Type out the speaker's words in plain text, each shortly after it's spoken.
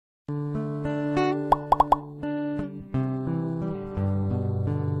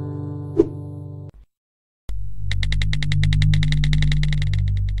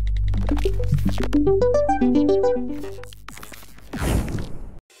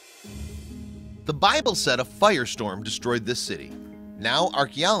The Bible said a firestorm destroyed this city. Now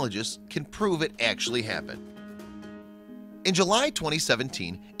archaeologists can prove it actually happened. In July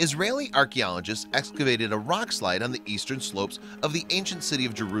 2017, Israeli archaeologists excavated a rockslide on the eastern slopes of the ancient city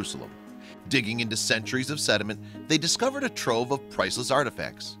of Jerusalem. Digging into centuries of sediment, they discovered a trove of priceless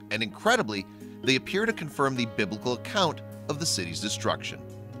artifacts, and incredibly, they appear to confirm the biblical account of the city's destruction.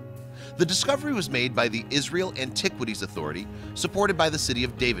 The discovery was made by the Israel Antiquities Authority, supported by the City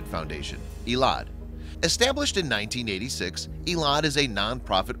of David Foundation, Elad. Established in 1986, Elad is a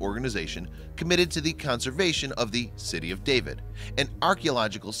non-profit organization committed to the conservation of the City of David, an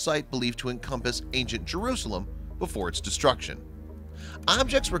archaeological site believed to encompass ancient Jerusalem before its destruction.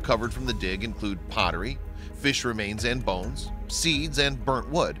 Objects recovered from the dig include pottery, fish remains and bones, seeds, and burnt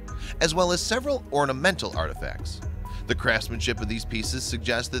wood, as well as several ornamental artifacts. The craftsmanship of these pieces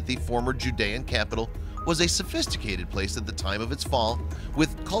suggests that the former Judean capital was a sophisticated place at the time of its fall,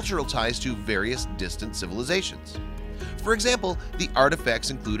 with cultural ties to various distant civilizations. For example, the artifacts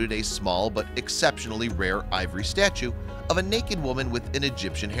included a small but exceptionally rare ivory statue of a naked woman with an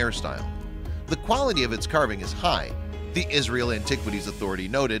Egyptian hairstyle. The quality of its carving is high, the Israel Antiquities Authority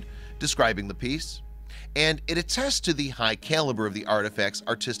noted, describing the piece, and it attests to the high caliber of the artifact's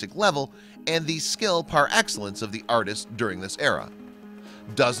artistic level and the skill par excellence of the artist during this era.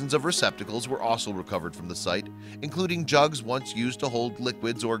 Dozens of receptacles were also recovered from the site, including jugs once used to hold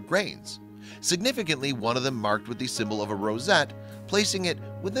liquids or grains. Significantly, one of them marked with the symbol of a rosette, placing it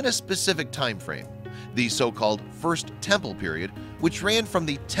within a specific time frame, the so-called First Temple period, which ran from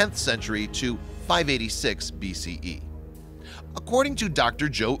the 10th century to 586 BCE. According to Dr.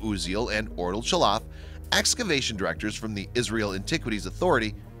 Joe Uziel and Ordal Shalaf, excavation directors from the Israel Antiquities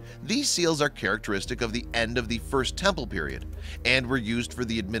Authority, these seals are characteristic of the end of the First Temple period and were used for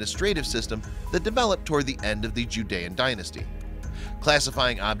the administrative system that developed toward the end of the Judean dynasty.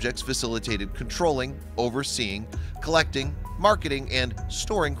 Classifying objects facilitated controlling, overseeing, collecting, marketing, and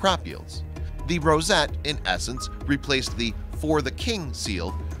storing crop yields. The rosette, in essence, replaced the "For the King"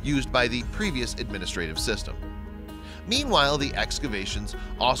 seal used by the previous administrative system. Meanwhile, the excavations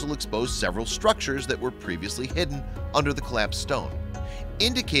also exposed several structures that were previously hidden under the collapsed stone,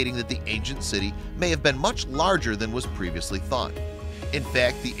 indicating that the ancient city may have been much larger than was previously thought. In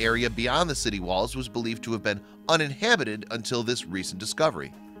fact, the area beyond the city walls was believed to have been uninhabited until this recent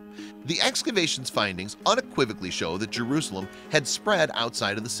discovery. The excavation's findings unequivocally show that Jerusalem had spread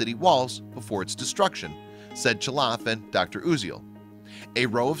outside of the city walls before its destruction, said Chalaf and Dr. Uziel. A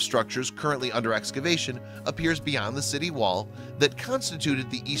row of structures currently under excavation appears beyond the city wall that constituted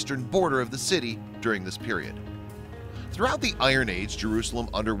the eastern border of the city during this period. Throughout the Iron Age, Jerusalem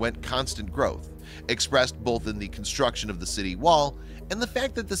underwent constant growth, expressed both in the construction of the city wall and the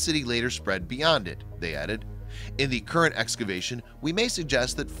fact that the city later spread beyond it, they added. In the current excavation, we may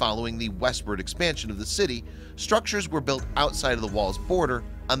suggest that following the westward expansion of the city, structures were built outside of the wall's border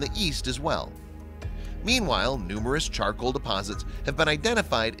on the east as well. Meanwhile, numerous charcoal deposits have been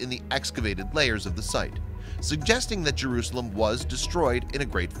identified in the excavated layers of the site, suggesting that Jerusalem was destroyed in a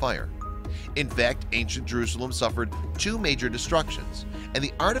great fire. In fact, ancient Jerusalem suffered two major destructions, and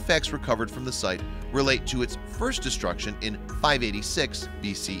the artifacts recovered from the site relate to its first destruction in 586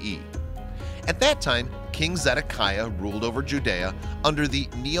 BCE. At that time, King Zedekiah ruled over Judea under the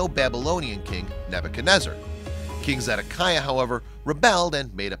Neo-Babylonian king Nebuchadnezzar. King Zedekiah, however, rebelled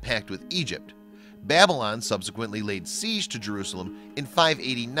and made a pact with Egypt. Babylon subsequently laid siege to Jerusalem in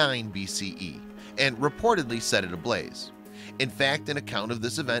 589 BCE and reportedly set it ablaze. In fact, an account of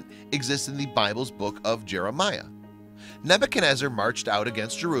this event exists in the Bible's book of Jeremiah. Nebuchadnezzar marched out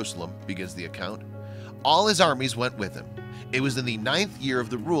against Jerusalem, begins the account. All his armies went with him. It was in the 9th year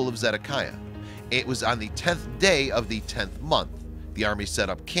of the rule of Zedekiah. It was on the 10th day of the 10th month. The army set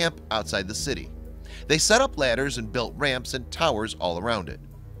up camp outside the city. They set up ladders and built ramps and towers all around it.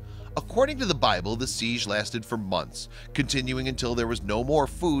 According to the Bible, the siege lasted for months, continuing until there was no more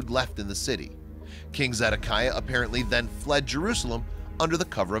food left in the city. King Zedekiah apparently then fled Jerusalem under the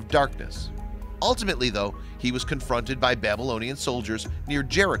cover of darkness. Ultimately, though, he was confronted by Babylonian soldiers near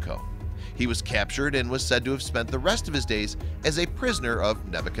Jericho. He was captured and was said to have spent the rest of his days as a prisoner of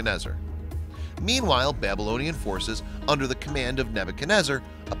Nebuchadnezzar. Meanwhile, Babylonian forces under the command of Nebuchadnezzar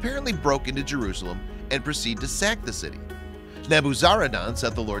apparently broke into Jerusalem and proceeded to sack the city. Nebuzaradan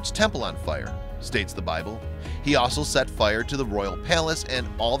set the Lord's temple on fire, states the Bible. He also set fire to the royal palace and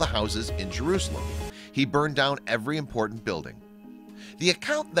all the houses in Jerusalem. He burned down every important building. The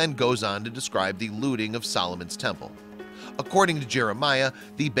account then goes on to describe the looting of Solomon's temple. According to Jeremiah,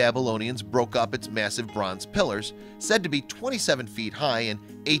 the Babylonians broke up its massive bronze pillars, said to be 27 feet high and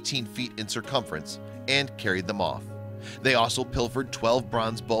 18 feet in circumference, and carried them off. They also pilfered 12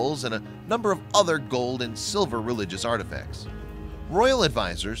 bronze bowls and a number of other gold and silver religious artifacts. Royal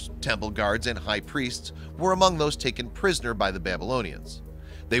advisors, temple guards, and high priests were among those taken prisoner by the Babylonians.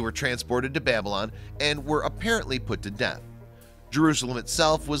 They were transported to Babylon and were apparently put to death. Jerusalem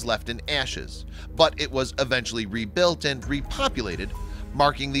itself was left in ashes, but it was eventually rebuilt and repopulated,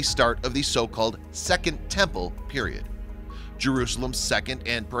 marking the start of the so-called Second Temple period. Jerusalem's second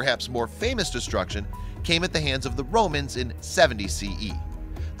and perhaps more famous destruction came at the hands of the Romans in 70 CE.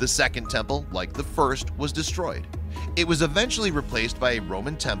 The Second Temple, like the first, was destroyed. It was eventually replaced by a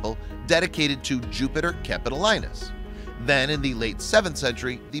Roman temple dedicated to Jupiter Capitolinus. Then, in the late 7th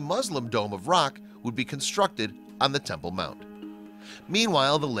century, the Muslim Dome of Rock would be constructed on the Temple Mount.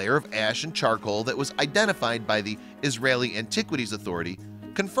 Meanwhile, the layer of ash and charcoal that was identified by the Israeli Antiquities Authority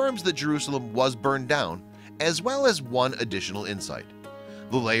confirms that Jerusalem was burned down, as well as one additional insight.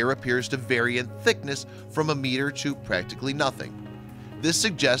 The layer appears to vary in thickness from a meter to practically nothing. This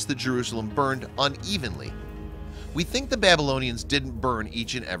suggests that Jerusalem burned unevenly. "We think the Babylonians didn't burn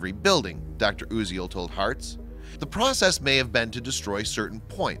each and every building," Dr. Uziel told Hartz. "The process may have been to destroy certain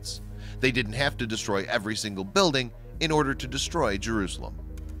points. They didn't have to destroy every single building in order to destroy Jerusalem."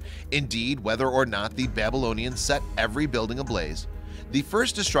 Indeed, whether or not the Babylonians set every building ablaze, the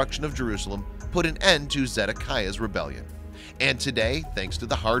first destruction of Jerusalem put an end to Zedekiah's rebellion. And today, thanks to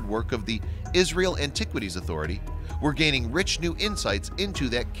the hard work of the Israel Antiquities Authority, we're gaining rich new insights into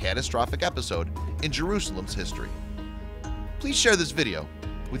that catastrophic episode in Jerusalem's history. Please share this video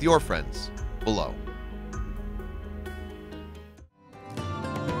with your friends below.